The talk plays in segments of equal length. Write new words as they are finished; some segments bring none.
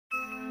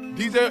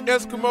DJ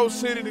Eskimo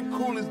City, the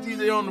coolest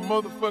DJ on the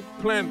motherfucking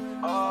planet.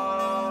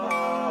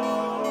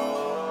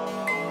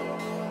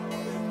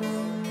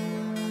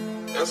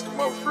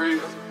 Eskimo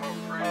free.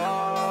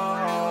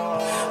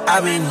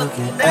 I've been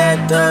looking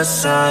at the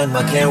sun,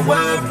 but can't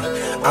worry.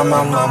 I'm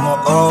my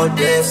mama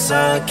oldest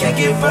son, can't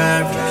get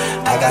worried.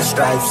 I got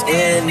stripes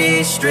in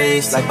these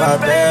streets like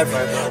Burberry.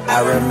 I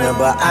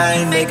remember I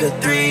ain't make a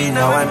 3,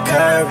 now I'm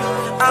curvy.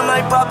 I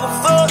might pop a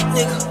fuck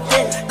nigga,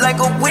 yeah, like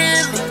a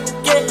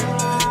wheelie, yeah.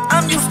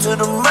 I'm used to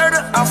the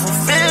murder, I'm from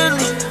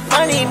Philly.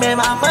 Money, man,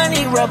 my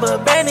money, rubber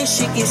banding,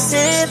 shit get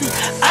silly.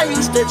 I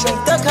used to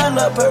drink the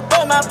color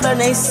purple, my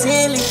blood ain't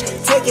silly.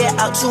 Take it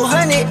out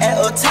 200 at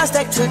a time,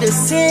 stack to the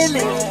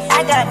ceiling.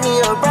 I got me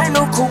a brand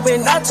new coupe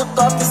and I took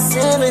off the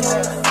ceiling.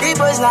 These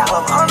boys now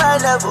I'm on my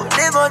level,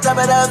 live on top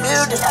of that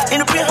building.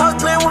 In the penthouse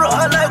playing with a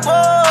heart like whoa,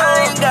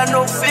 I ain't got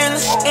no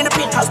feelings. In the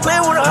penthouse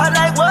playing with a heart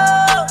like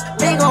whoa,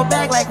 they gon'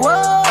 back like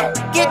whoa,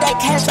 get that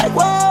cash like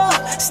whoa.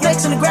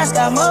 Snakes in the grass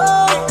got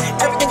more,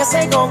 everything I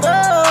say gon' go.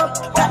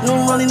 Got no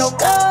money, no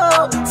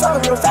go, fall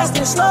real fast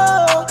and slow.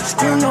 I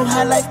don't know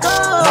how life goes.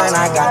 When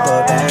I got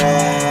the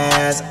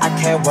bands, I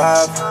can't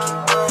worry.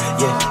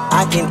 Yeah,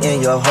 I can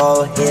end your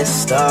whole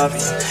history.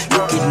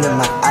 Looking in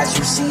my eyes,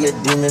 you see a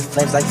demon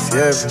flames like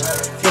fury.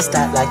 This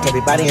that like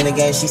everybody in the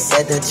game, she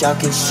said that y'all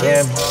can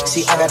share me.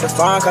 See, I got the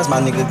foreign, cause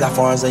my nigga got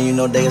foreigns, and you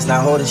know they is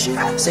not holding shit.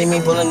 See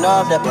me pulling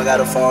off, that boy got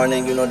a foreign,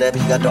 and you know that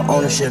he got the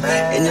ownership.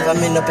 And if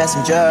I'm in the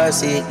passenger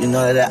seat, you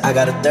know that I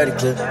got a 30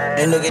 clip.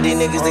 And look at these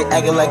niggas, they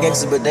acting like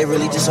exes, but they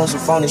really just on some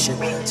phony shit.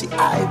 See,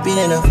 I been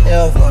in the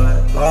field for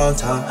a long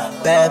time.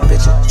 Bad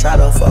bitches try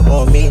to fuck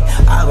on me.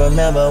 I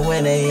remember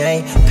when they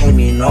ain't pay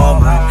me no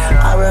mind.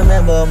 I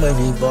remember when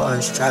these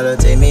boys try to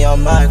take me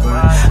on my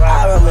grind.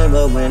 I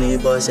remember when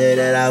these boys said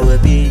that I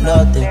would be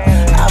nothing.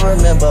 I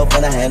remember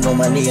when I had no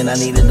money and I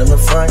needed them to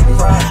front me.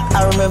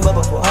 I remember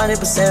before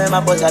 100% my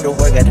boys got to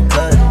work at the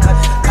cut.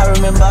 I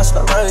remember I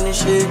start running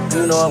this shit,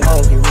 you know I'm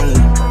gon' get running.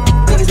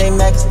 Niggas they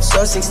max,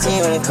 so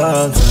 16 when it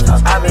comes.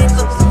 I've been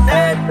looking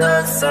at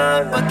the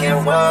sun, but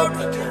can't worry.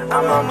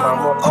 I'm my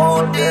mama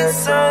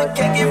oldest son,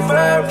 can't get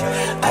worried.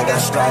 I got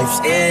stripes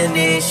in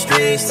these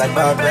streets like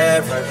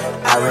Burberry.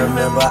 I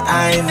remember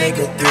I ain't make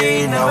a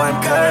 3, now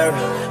I'm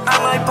curvy. I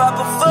might pop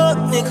a fuck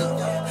nigga,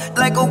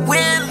 like a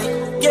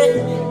wheelie,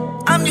 yeah.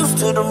 I'm used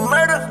to the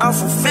murder, I'm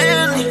from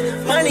Philly.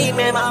 Money,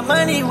 man, my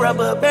money,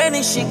 rubber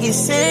banding, shit get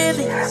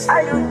silly.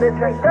 I used to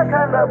drink the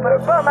color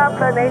purple, my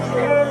blood ain't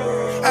silly.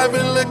 I've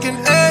been looking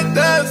at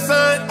the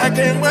sun, I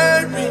can't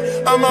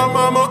worry. I'm my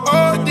mama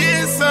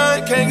oldest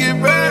son, can't get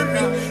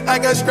buried. I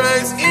got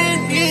stripes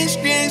in these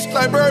streets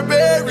like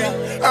Burberry.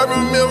 I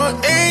remember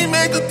ain't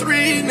make a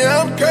 3,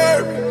 now I'm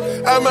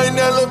curvy. I might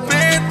nail a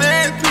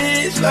bad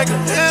bitch like a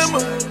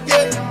hammer,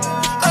 yeah.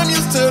 I'm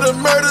used to the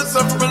murders,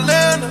 I'm from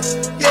Atlanta,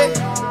 yeah.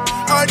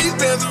 All these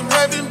bands I'm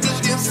having, bitch,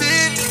 getting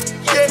silly,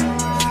 yeah.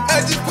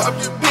 I just pop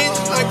your bitch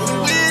like a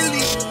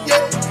wheelie,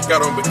 yeah.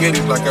 Got on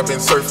baguettes like I've been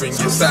surfing,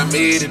 yes, I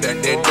made it at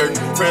that dirt.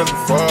 Friends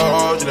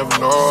before, you never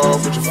know,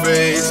 put your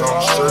face on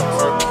the shirt.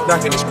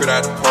 Knocking this shit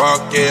out the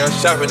park, yeah,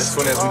 shopping as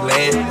soon as we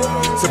land.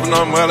 Sipping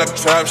on mud like a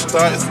trap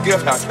star, it's a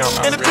gift, I count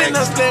my friends. And the pen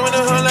I stay with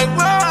a hunt like,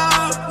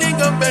 whoa,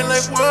 nigga, I'm bad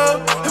like,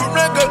 whoa. If a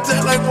rap up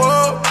tight like,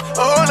 whoa,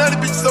 a whole lot of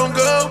bitches on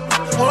go,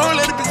 a whole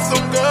lot of bitches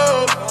on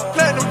go.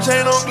 Platinum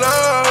chain on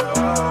glove.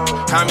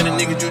 How many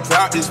niggas you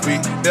drop this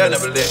week? They'll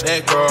never let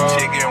that go.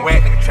 Shit getting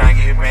wet, nigga tryna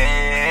get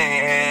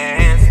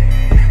bands.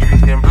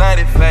 Streets getting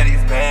bloody, flat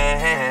these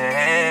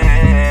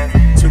bands.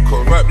 Too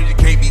corrupt that you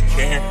can't be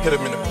canned. Hit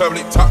them in the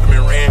public, talk them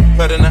and ran.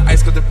 Flood in the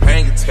ice cause the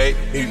pain you take.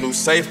 Need new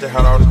safe to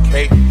have all the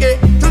cake. Yeah,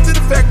 due to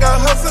the fact I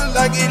hustle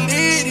like a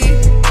lady.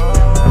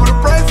 Put the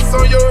prices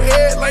on your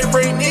head like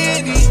Ray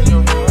Nitty.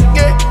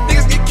 Yeah,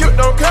 niggas get killed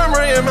on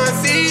camera in my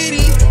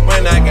city.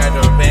 When I got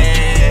no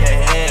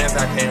bands,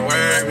 I can't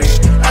worry.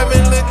 I've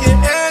been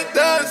looking at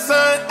the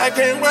sun, I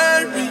can't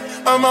worry.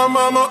 I'm my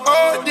mama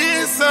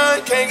oldest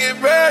son, can't get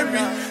buried.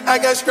 I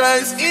got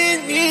stripes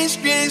in these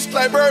streets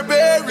like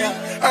Burberry.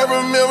 I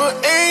remember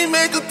ain't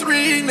make a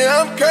 3,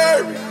 now I'm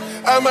curvy.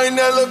 I might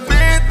nail a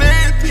bad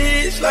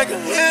bitch like a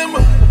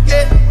hammer,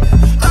 yeah.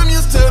 I'm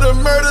used to the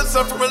murders,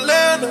 I'm from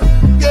Atlanta,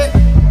 yeah.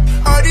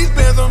 All these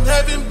bands I'm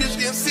having, bitch,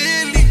 getting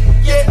silly,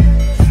 yeah.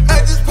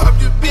 I just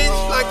popped your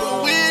bitch like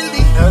a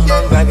wheelie, as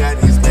long as I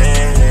got these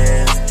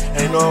bands,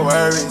 ain't no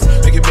worries.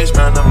 Make a bitch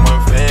round up my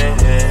van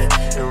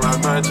and rock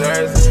my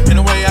jersey. And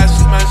the way I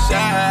shoot my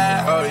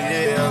shot, oh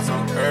yeah, I'm so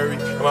curry.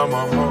 My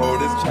mama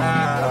oldest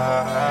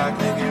child, I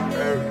can't get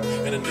buried.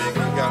 And the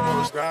nigga got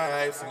more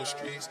stripes in the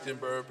streets than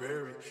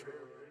Burberry.